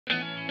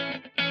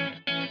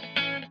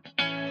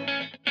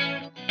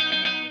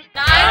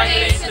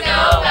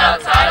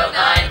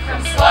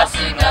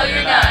SWOSU Know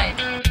Your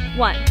 9.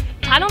 1.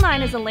 Title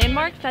IX is a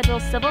landmark federal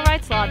civil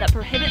rights law that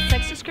prohibits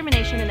sex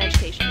discrimination in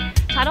education.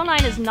 Title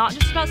IX is not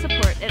just about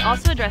support, it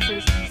also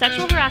addresses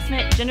sexual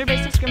harassment,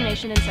 gender-based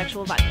discrimination, and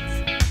sexual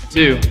violence.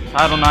 2.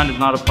 Title IX does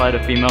not apply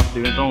to female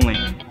students only.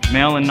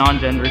 Male and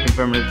non-gender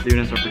conformative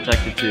students are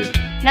protected too.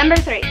 Number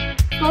 3.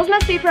 Schools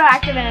must be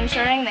proactive in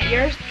ensuring that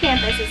your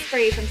campus is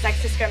free from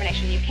sex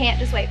discrimination. You can't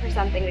just wait for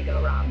something to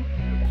go wrong.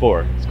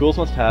 4. Schools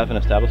must have an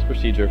established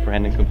procedure for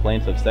handling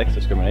complaints of sex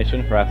discrimination,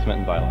 harassment,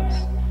 and violence.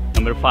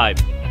 Number 5.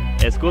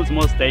 Schools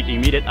must take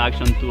immediate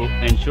action to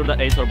ensure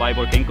that a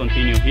survivor can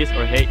continue his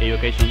or her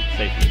education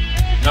safely.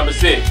 Number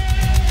 6.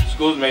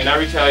 Schools may not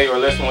retaliate or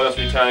let someone else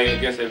retaliate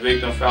against a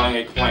victim filing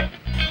a complaint.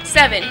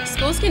 7.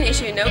 Schools can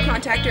issue a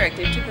no-contact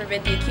directive to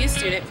prevent the accused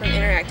student from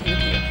interacting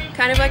with you,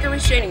 kind of like a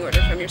restraining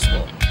order from your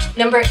school.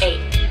 Number 8.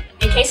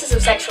 In cases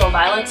of sexual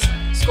violence,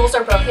 schools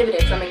are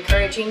prohibited from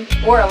encouraging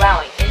or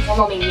allowing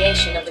informal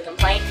mediation of the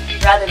complaint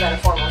rather than a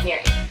formal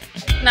hearing.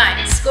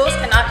 9. Schools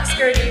cannot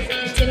discourage you from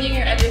continuing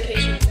your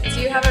education since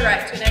you have a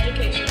right to an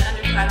education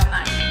under Title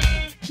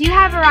IX. You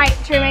have a right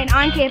to remain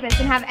on campus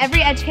and have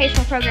every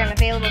educational program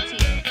available to you.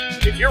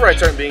 If your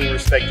rights aren't being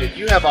respected,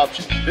 you have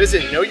options.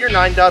 Visit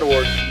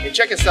knowyour9.org and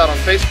check us out on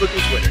Facebook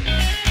and Twitter.